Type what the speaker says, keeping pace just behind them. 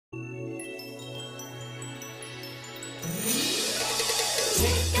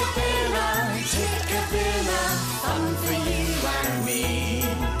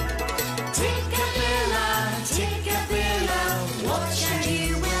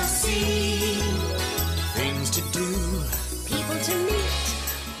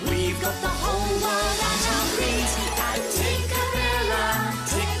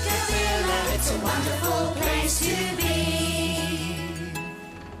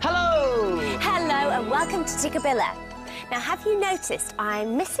welcome to Tikkabilla. Now, have you noticed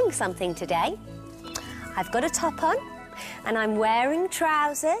I'm missing something today? I've got a top on, and I'm wearing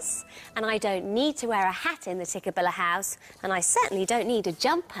trousers, and I don't need to wear a hat in the Tikkabilla house, and I certainly don't need a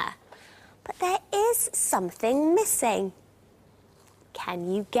jumper. But there is something missing.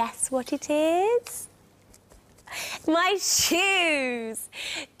 Can you guess what it is? My shoes!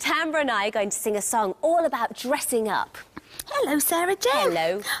 Tambra and I are going to sing a song all about dressing up. Hello, Sarah Jane.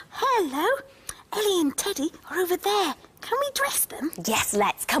 Hello. Hello. Ellie and Teddy are over there. Can we dress them? Yes,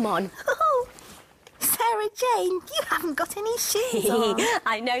 let's. Come on. Oh, Sarah Jane, you haven't got any shoes on.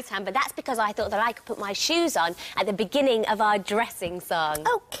 I know, Tam, but that's because I thought that I could put my shoes on at the beginning of our dressing song.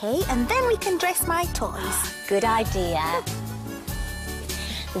 OK, and then we can dress my toys. Good idea.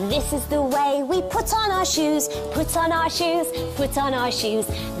 This is the way we put on our shoes, put on our shoes, put on our shoes.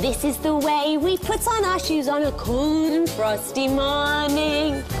 This is the way we put on our shoes on a cold and frosty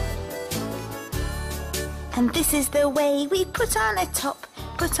morning. And this is the way we put on a top,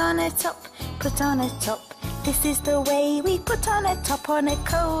 put on a top, put on a top. This is the way we put on a top on a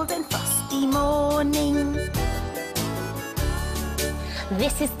cold and frosty morning.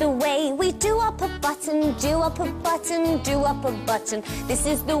 This is the way we do up a button, do up a button, do up a button. This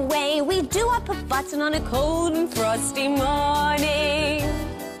is the way we do up a button on a cold and frosty morning.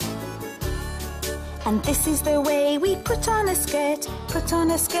 And this is the way we put on a skirt, put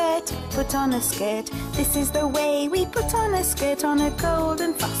on a skirt, put on a skirt. This is the way we put on a skirt on a cold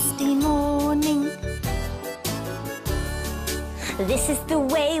and frosty morning. This is the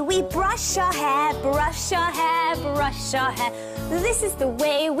way we brush our hair, brush our hair, brush our hair. This is the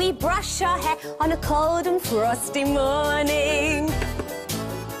way we brush our hair on a cold and frosty morning.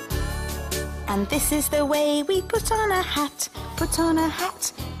 And this is the way we put on a hat, put on a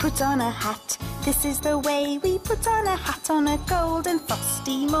hat, put on a hat. This is the way we put on a hat on a cold and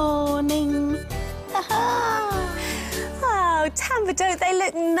frosty morning. Oh, Tamba, don't they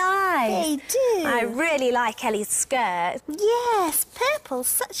look nice? They do. I really like Ellie's skirt. Yes, purple's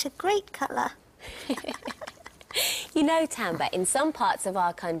such a great colour. You know, Tamba, in some parts of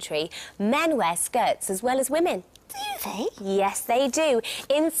our country, men wear skirts as well as women. Do they? Yes, they do.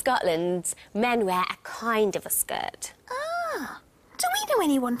 In Scotland, men wear a kind of a skirt. Ah. Do we know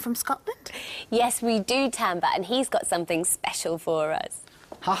anyone from Scotland? Yes, we do, Tamba, and he's got something special for us.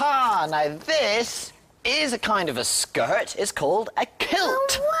 Ha-ha! Now this is a kind of a skirt. It's called a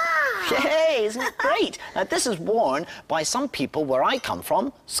kilt. Oh, wow! Yay, isn't it great? Now this is worn by some people where I come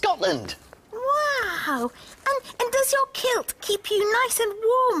from, Scotland. Wow! And does your kilt keep you nice and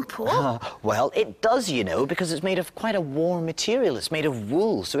warm, Paul? Well, it does, you know, because it's made of quite a warm material. It's made of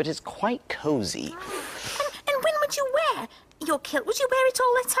wool, so it is quite cosy. And when would you wear your kilt? Would you wear it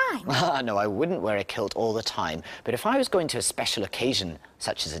all the time? No, I wouldn't wear a kilt all the time. But if I was going to a special occasion,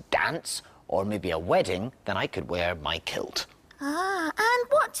 such as a dance or maybe a wedding, then I could wear my kilt. Ah, and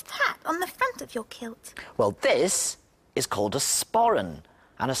what's that on the front of your kilt? Well, this is called a sporran.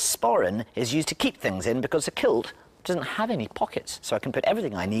 And a sporran is used to keep things in because a kilt doesn't have any pockets. So I can put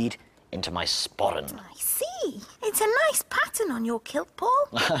everything I need into my sporran. I see. It's a nice pattern on your kilt, Paul.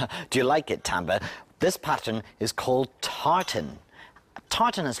 Do you like it, Tamba? This pattern is called tartan.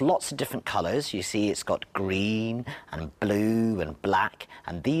 Tartan has lots of different colours. You see, it's got green and blue and black,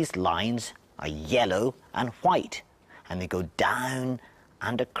 and these lines are yellow and white, and they go down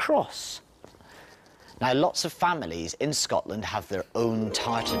and across. Now, lots of families in Scotland have their own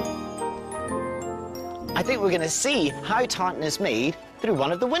tartan. I think we're going to see how tartan is made through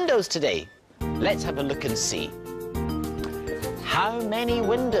one of the windows today. Let's have a look and see. How many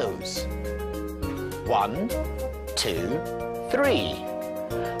windows? 1, 2, 3.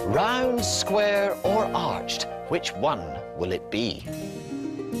 Round, square or arched, which one will it be?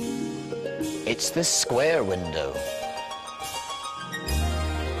 It's the square window.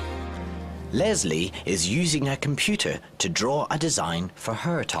 Leslie is using her computer to draw a design for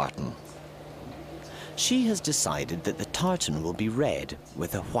her tartan. She has decided that the tartan will be red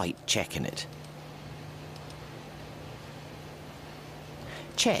with a white check in it.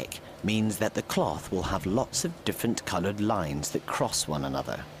 Check means that the cloth will have lots of different coloured lines that cross one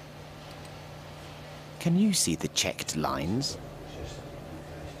another. Can you see the checked lines?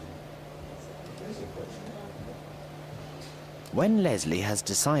 When Leslie has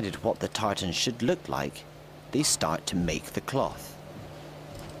decided what the tartan should look like, they start to make the cloth.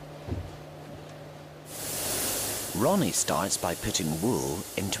 Ronnie starts by putting wool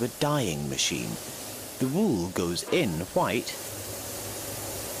into a dyeing machine. The wool goes in white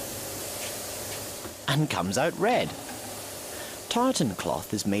and comes out red. Tartan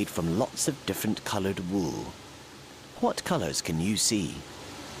cloth is made from lots of different coloured wool. What colours can you see?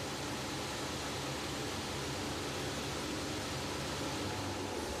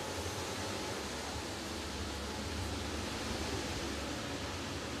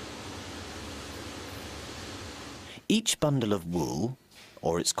 Each bundle of wool,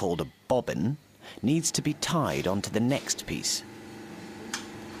 or it's called a bobbin, needs to be tied onto the next piece.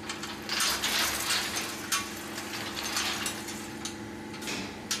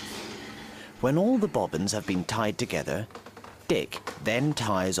 When all the bobbins have been tied together, Dick then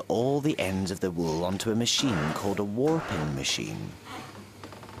ties all the ends of the wool onto a machine called a warping machine.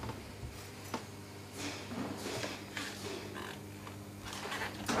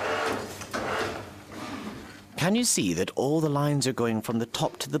 Can you see that all the lines are going from the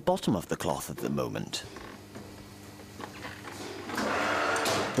top to the bottom of the cloth at the moment?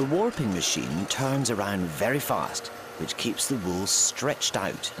 The warping machine turns around very fast, which keeps the wool stretched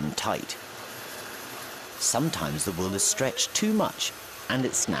out and tight. Sometimes the wool is stretched too much and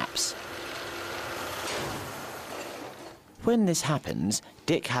it snaps. When this happens,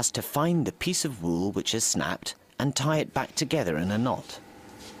 Dick has to find the piece of wool which has snapped and tie it back together in a knot.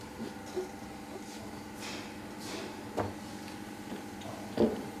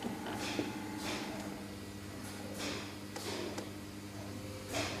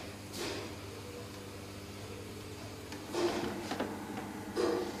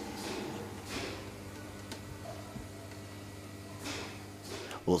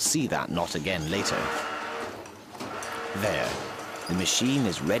 We'll see that knot again later. There, the machine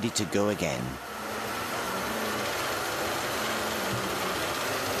is ready to go again.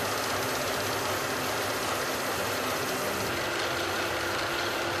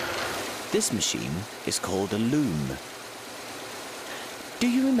 This machine is called a loom. Do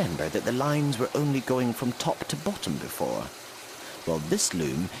you remember that the lines were only going from top to bottom before? Well, this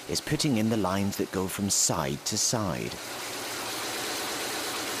loom is putting in the lines that go from side to side.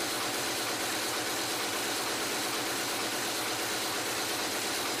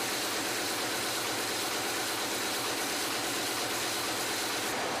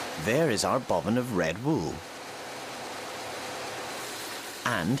 There is our bobbin of red wool.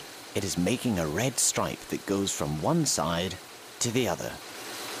 And it is making a red stripe that goes from one side to the other.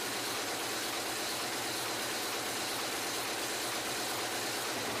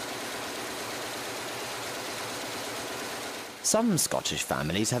 Some Scottish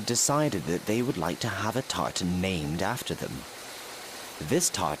families have decided that they would like to have a tartan named after them. This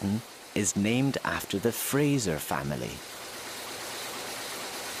tartan is named after the Fraser family.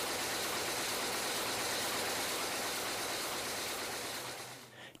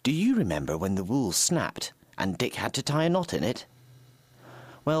 Do you remember when the wool snapped and Dick had to tie a knot in it?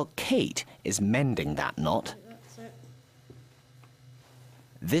 Well, Kate is mending that knot.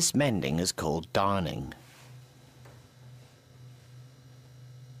 This mending is called darning.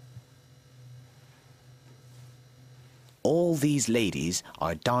 All these ladies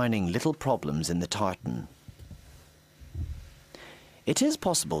are darning little problems in the tartan. It is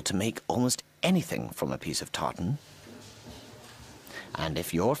possible to make almost anything from a piece of tartan. And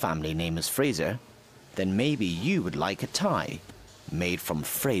if your family name is Fraser, then maybe you would like a tie made from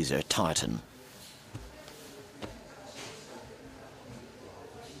Fraser tartan.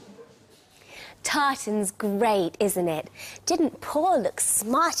 Tartan's great, isn't it? Didn't Paul look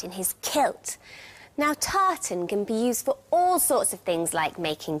smart in his kilt? Now, tartan can be used for all sorts of things like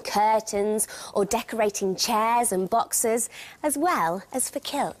making curtains or decorating chairs and boxes, as well as for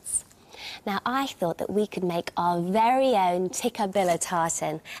kilts. Now, I thought that we could make our very own Tikkabilla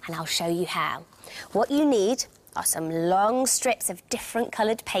tartan, and I'll show you how. What you need are some long strips of different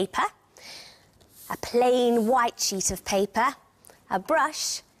coloured paper, a plain white sheet of paper, a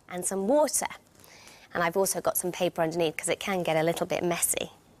brush and some water. And I've also got some paper underneath because it can get a little bit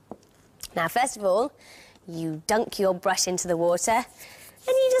messy. Now, first of all, you dunk your brush into the water and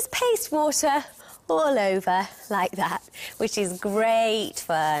you just paste water all over like that, which is great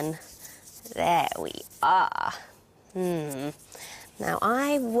fun. There we are. Now,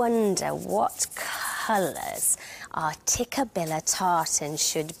 I wonder what colours our Tikkabilla tartan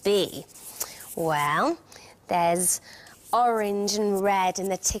should be. Well, there's orange and red in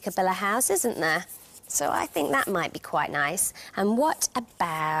the Tikkabilla house, isn't there? So I think that might be quite nice. And what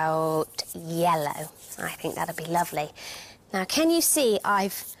about yellow? I think that'd be lovely. Now, can you see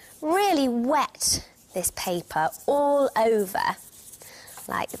I've really wet this paper all over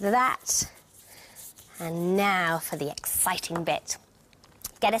like that? And now for the exciting bit.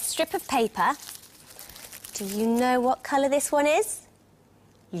 Get a strip of paper. Do you know what colour this one is?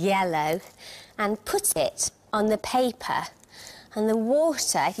 Yellow. And put it on the paper. And the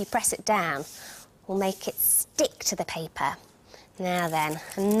water, if you press it down, will make it stick to the paper. Now then,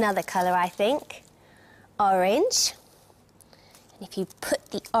 another colour, I think. Orange. And if you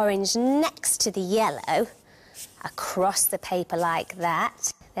put the orange next to the yellow, across the paper like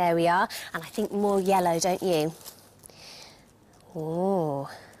that, there we are. And I think more yellow, don't you? Oh,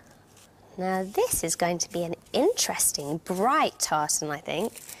 now this is going to be an interesting, bright tartan, I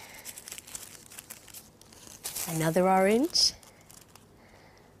think. Another orange.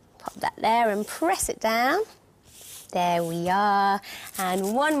 Pop that there and press it down. There we are.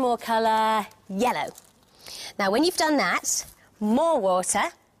 And one more colour, yellow. Now, when you've done that, more water,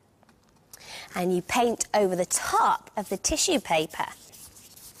 and you paint over the top of the tissue paper.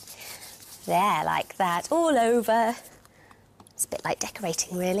 There, like that, all over. It's a bit like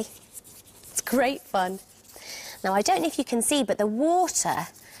decorating, really. It's great fun. Now, I don't know if you can see, but the water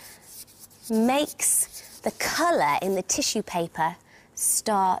makes the colour in the tissue paper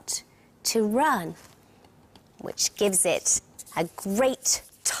start to run, which gives it a great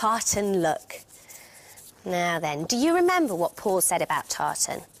tartan look. Now then, do you remember what Paul said about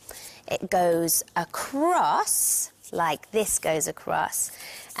tartan? It goes across, like this goes across,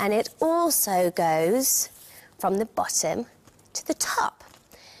 and it also goes from the bottom to the top.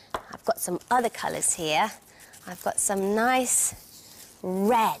 I've got some other colours here. I've got some nice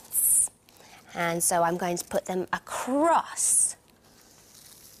reds, and so I'm going to put them across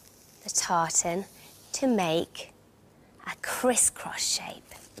the tartan to make a crisscross shape.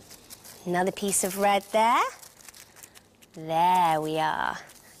 Another piece of red there. There we are,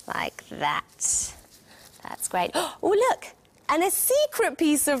 like that. That's great. Oh, look, and a secret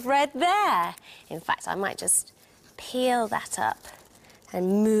piece of red there. In fact, I might just peel that up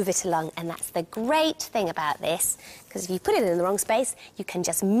and move it along, and that's the great thing about this, because if you put it in the wrong space, you can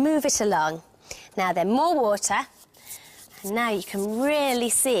just move it along. Now then, more water, and now you can really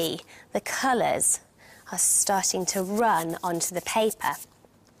see the colours are starting to run onto the paper.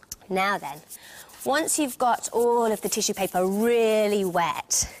 Now then, once you've got all of the tissue paper really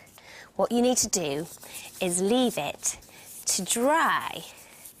wet, what you need to do is leave it to dry,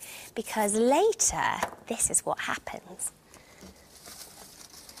 because later, this is what happens.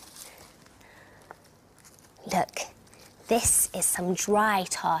 Look, this is some dry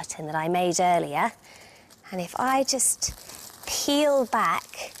tartan that I made earlier, and if I just peel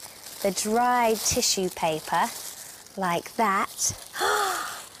back the dried tissue paper like that,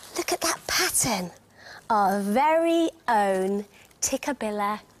 look at that pattern, our very own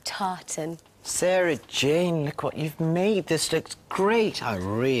Tikkabilla Tartan. Sarah Jane, look what you've made. This looks great. I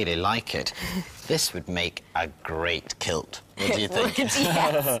really like it. This would make a great kilt. What do you think? Yes.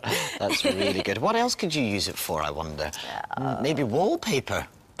 That's really good. What else could you use it for, I wonder? Maybe wallpaper?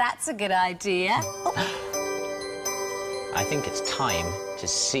 That's a good idea. I think it's time to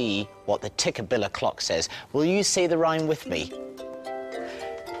see what the Tikkabilla clock says. Will you say the rhyme with me?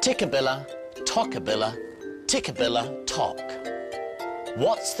 Tikkabilla, Tockabilla, Tikkabilla Tock.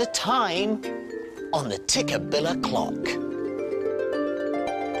 What's the time on the Tikkabilla clock?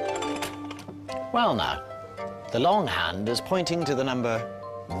 Well now, the long hand is pointing to the number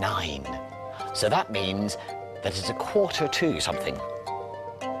 9. So that means that it's 1/4 to something.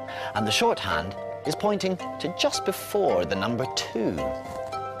 And the short hand is pointing to just before the number 2.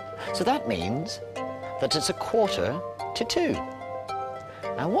 So that means that it's 1/4 to 2.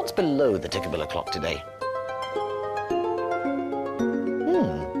 Now, what's below the Tikkabilla clock today?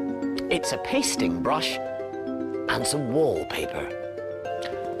 It's a pasting brush and some wallpaper.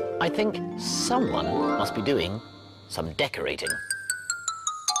 I think someone must be doing some decorating.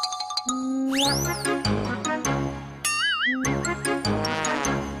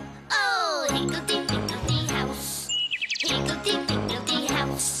 Oh, higgledy-piggledy house, higgledy-piggledy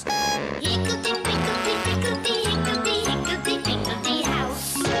house, higgledy-piggledy-piggledy, higgledy-higgledy-piggledy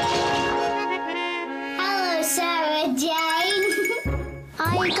house. Hello, Sarah Jane.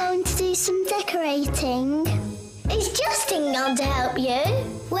 Are you going to do some decorating? Is Justin going to help you?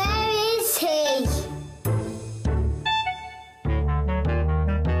 Where is he?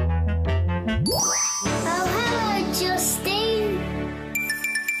 Oh, hello, Justin.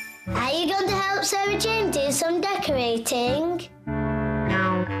 Are you going to help Sarah Jane do some decorating?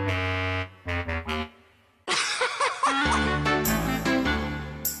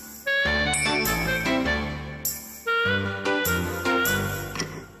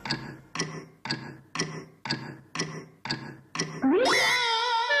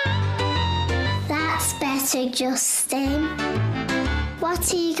 That's better, Justin.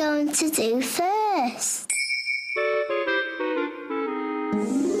 What are you going to do first?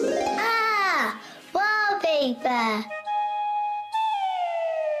 Ah, wallpaper.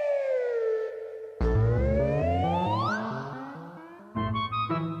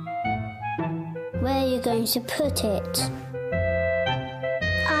 Where are you going to put it?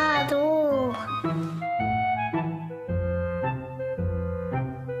 Ah, the wall.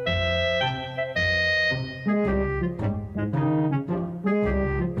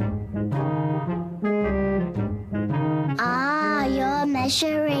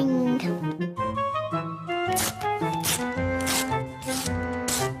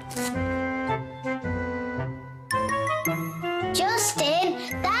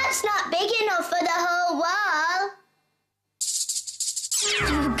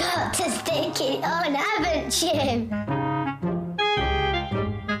 taken it on, haven't you?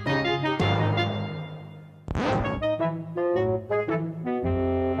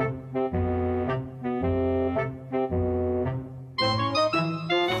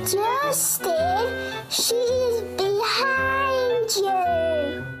 Justin, she's behind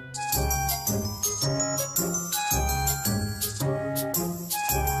you.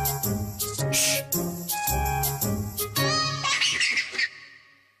 Shh.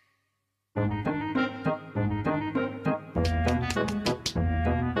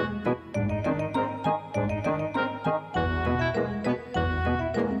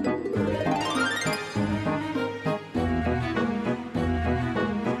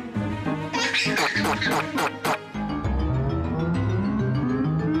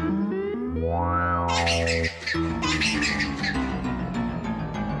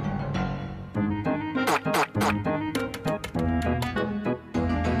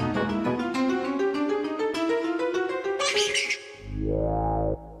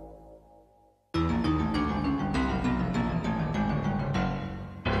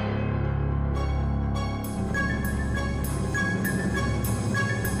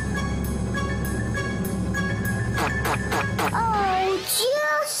 Oh,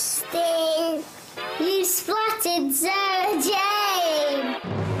 Justin! You splattered Sarah Jane!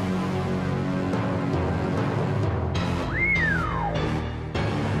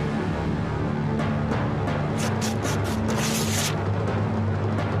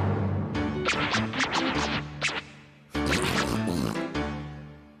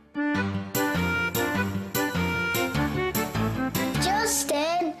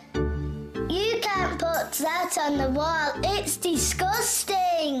 Justin! You can't put that on the wall. It's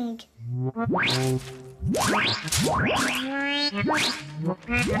disgusting.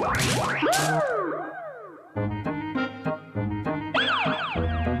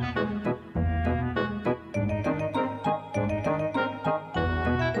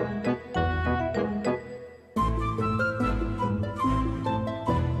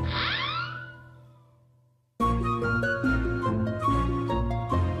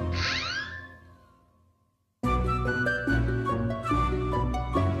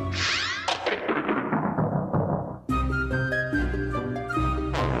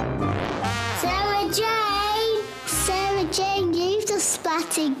 Sarah Jane, you've just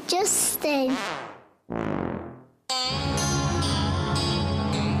splattered Justin.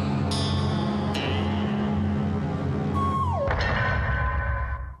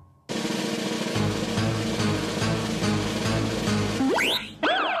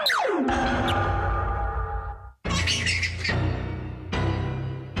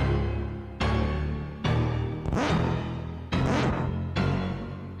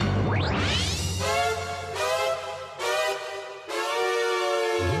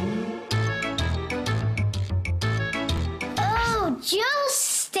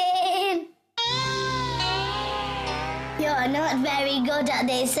 Justin! You're not very good at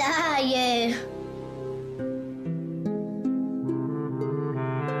this, are you?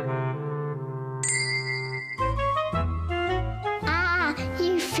 Ah,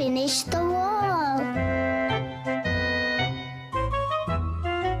 you finished the wall.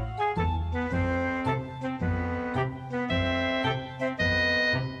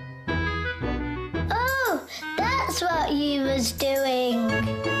 Oh, that's what you was doing.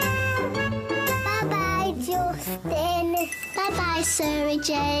 Bye-bye, Justin. Bye-bye, Sarah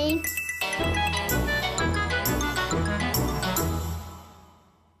Jane.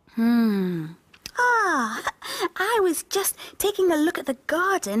 I was just taking a look at the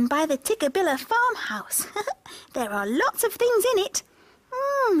garden by the Tikkabilla farmhouse. There are lots of things in it.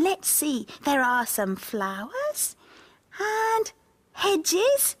 Let's see. There are some flowers and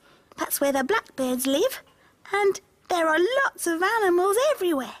hedges. That's where the blackbirds live. And there are lots of animals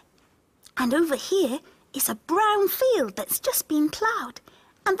everywhere. And over here is a brown field that's just been ploughed.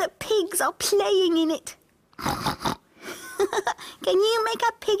 And the pigs are playing in it. Can you make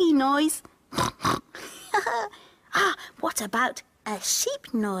a piggy noise? What about a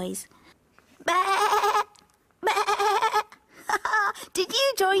sheep noise? Bah, bah. Did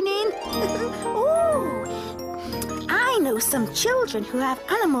you join in? Oh, I know some children who have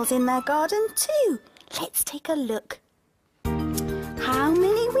animals in their garden too. Let's take a look. How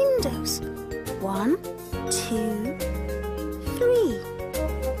many windows? 1, 2, 3.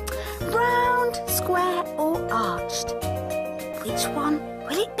 Round, square or arched? Which one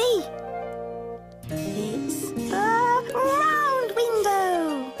will it be? It's a round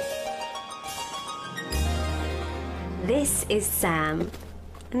window. This is Sam,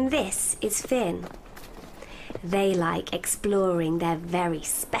 and this is Finn. They like exploring their very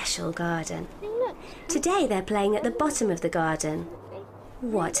special garden. Today they're playing at the bottom of the garden.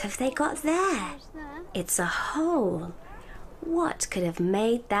 What have they got there? It's a hole. What could have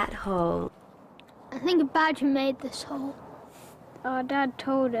made that hole? I think a badger made this hole. Our dad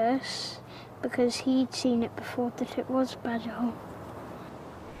told us, because he'd seen it before, that it was a badger hole.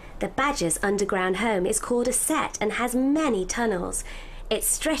 The badger's underground home is called a set and has many tunnels. It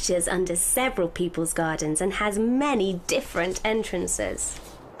stretches under several people's gardens and has many different entrances.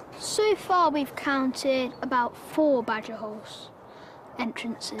 So far we've counted about 4 badger holes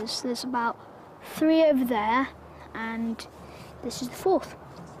entrances. There's about 3 over there, and this is the 4th.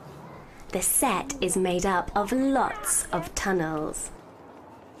 The set is made up of lots of tunnels.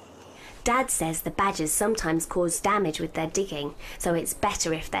 Dad says the badgers sometimes cause damage with their digging, so it's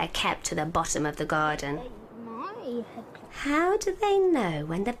better if they're kept to the bottom of the garden. How do they know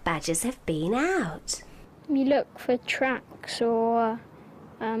when the badgers have been out? You look for tracks or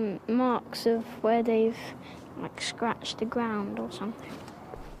marks of where they've scratched the ground or something.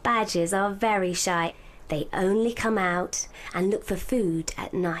 Badgers are very shy. They only come out and look for food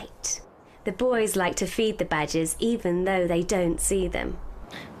at night. The boys like to feed the badgers even though they don't see them.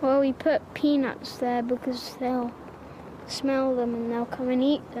 Well, we put peanuts there because they'll smell them and they'll come and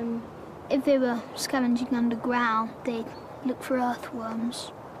eat them. If they were scavenging underground, they'd look for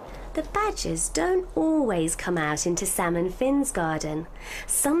earthworms. The badgers don't always come out into Sam and Finn's garden.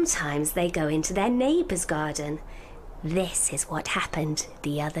 Sometimes they go into their neighbour's garden. This is what happened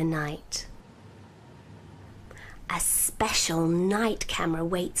the other night. A special night camera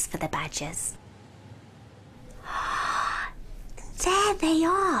waits for the badgers. There they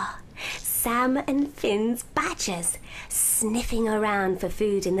are, Sam and Finn's badgers, sniffing around for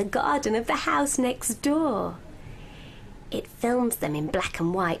food in the garden of the house next door. It films them in black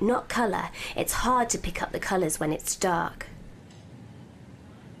and white, not colour. It's hard to pick up the colours when it's dark.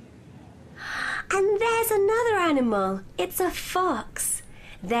 And there's another animal. It's a fox.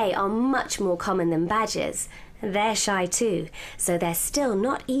 They are much more common than badgers. They're shy too, so they're still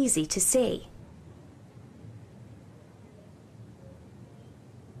not easy to see.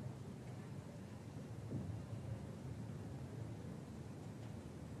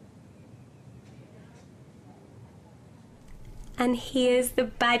 And here's the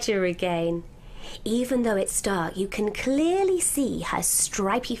badger again. Even though it's dark, you can clearly see her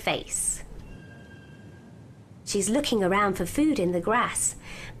stripy face. She's looking around for food in the grass.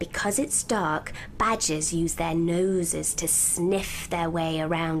 Because it's dark, badgers use their noses to sniff their way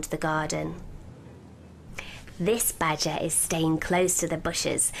around the garden. This badger is staying close to the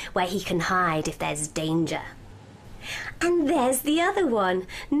bushes, where he can hide if there's danger. And there's the other one,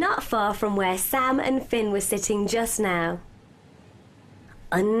 not far from where Sam and Finn were sitting just now.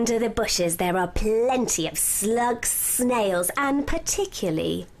 Under the bushes there are plenty of slugs, snails, and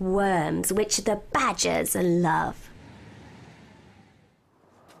particularly worms, which the badgers love.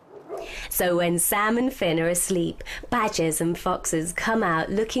 So when Sam and Finn are asleep, badgers and foxes come out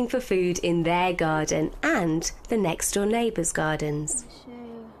looking for food in their garden and the next door neighbours' gardens.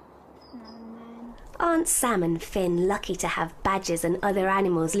 Aren't Sam and Finn lucky to have badgers and other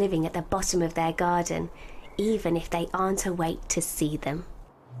animals living at the bottom of their garden, even if they aren't awake to see them?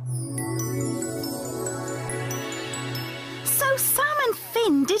 So Sam and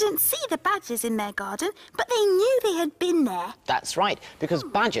Finn didn't see the badgers in their garden, but they knew they had been there. That's right, because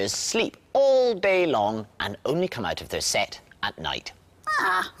badgers sleep all day long and only come out of their set at night.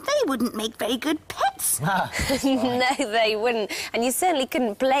 Ah, they wouldn't make very good pets. No, they wouldn't. And you certainly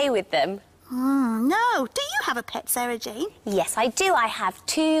couldn't play with them. No. Do you have a pet, Sarah Jane? Yes, I do. I have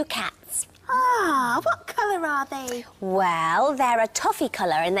 2 cats. Ah, what colour are they? Well, they're a toffee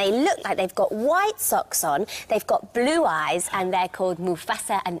colour and they look like they've got white socks on, they've got blue eyes, and they're called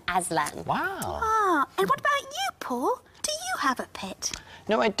Mufasa and Aslan. Wow. Ah, and what about you, Paul? Do you have a pet?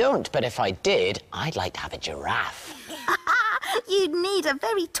 No, I don't, but if I did, I'd like to have a giraffe. You'd need a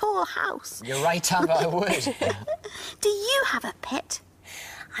very tall house. You're right, Amber, I would. Do you have a pet?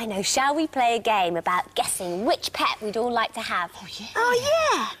 I know. Shall we play a game about guessing which pet we'd all like to have? Oh, yeah. Oh,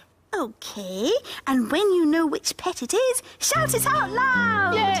 yeah. OK, and when you know which pet it is, shout it out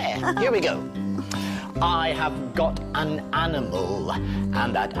loud! Yeah, here we go. I have got an animal,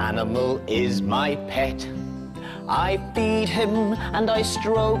 and that animal is my pet. I feed him, and I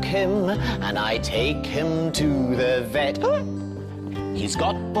stroke him, and I take him to the vet. He's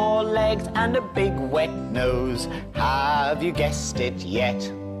got 4 legs and a big wet nose. Have you guessed it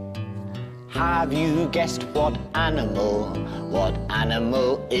yet? Have you guessed what animal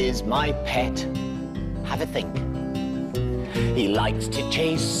is my pet? Have a think. He likes to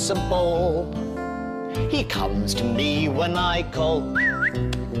chase a ball. He comes to me when I call.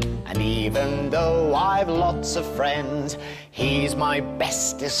 And even though I've lots of friends, he's my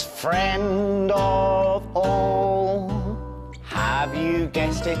bestest friend of all. Have you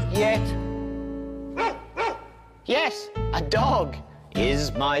guessed it yet? Yes, a dog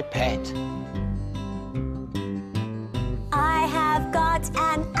is my pet. I have got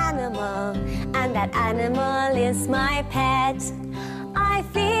an animal, and that animal is my pet. I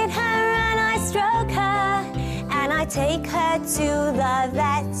feed her and I stroke her, and I take her to the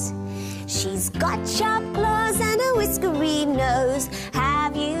vet. She's got sharp claws and a whiskery nose.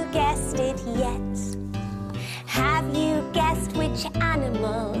 Have you guessed it yet? Have you guessed which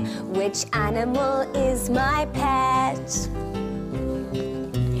animal is my pet?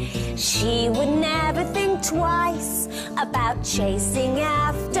 She would never think twice about chasing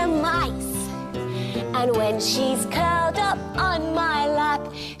after mice. And when she's curled up on my lap,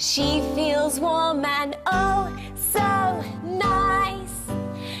 she feels warm and oh, so nice.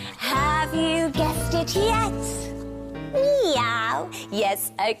 Have you guessed it yet? Meow.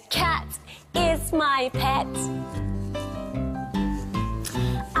 Yes, a cat is my pet.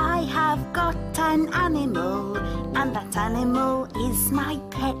 I have got an animal, and that animal is my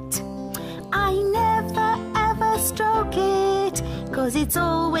pet. I never ever stroke it, 'cause it's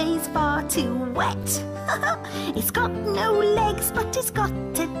always far too wet. It's got no legs, but it's got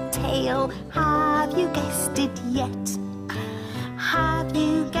a tail. Have you guessed it yet? Have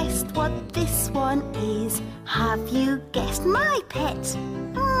you guessed what this one is? Have you guessed my pet?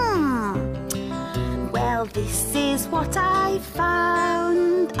 Well, this is what I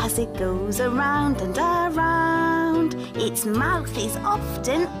found as it goes around and around. Its mouth is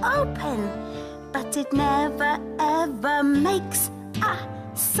often open, but it never ever makes a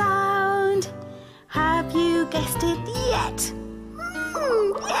sound. Have you guessed it yet?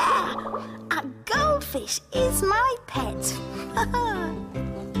 Yeah! A goldfish is my pet.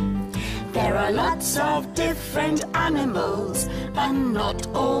 There are lots of different animals, and not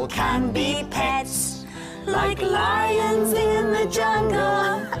all can be pets. Like lions in the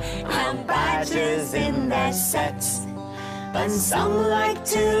jungle and badgers in their sets. And some like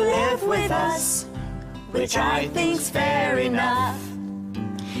to live with us, which I think's fair enough.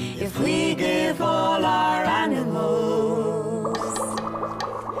 If we give all our animals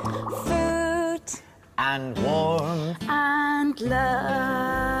Food And warmth. and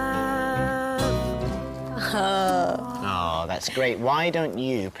love. Oh, that's great. Why don't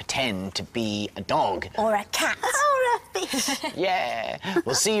you pretend to be a dog? or a cat. Or a fish. Yeah.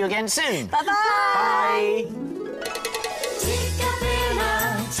 We'll see you again soon. Bye-bye. Bye. Tikkabilla,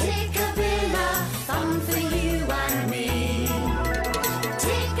 Tikkabilla, fun for you and me.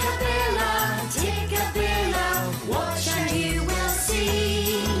 Tikkabilla, Tikkabilla, watch and you will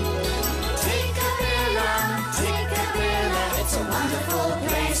see. Tikkabilla, Tikkabilla, it's a wonderful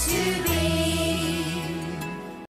place to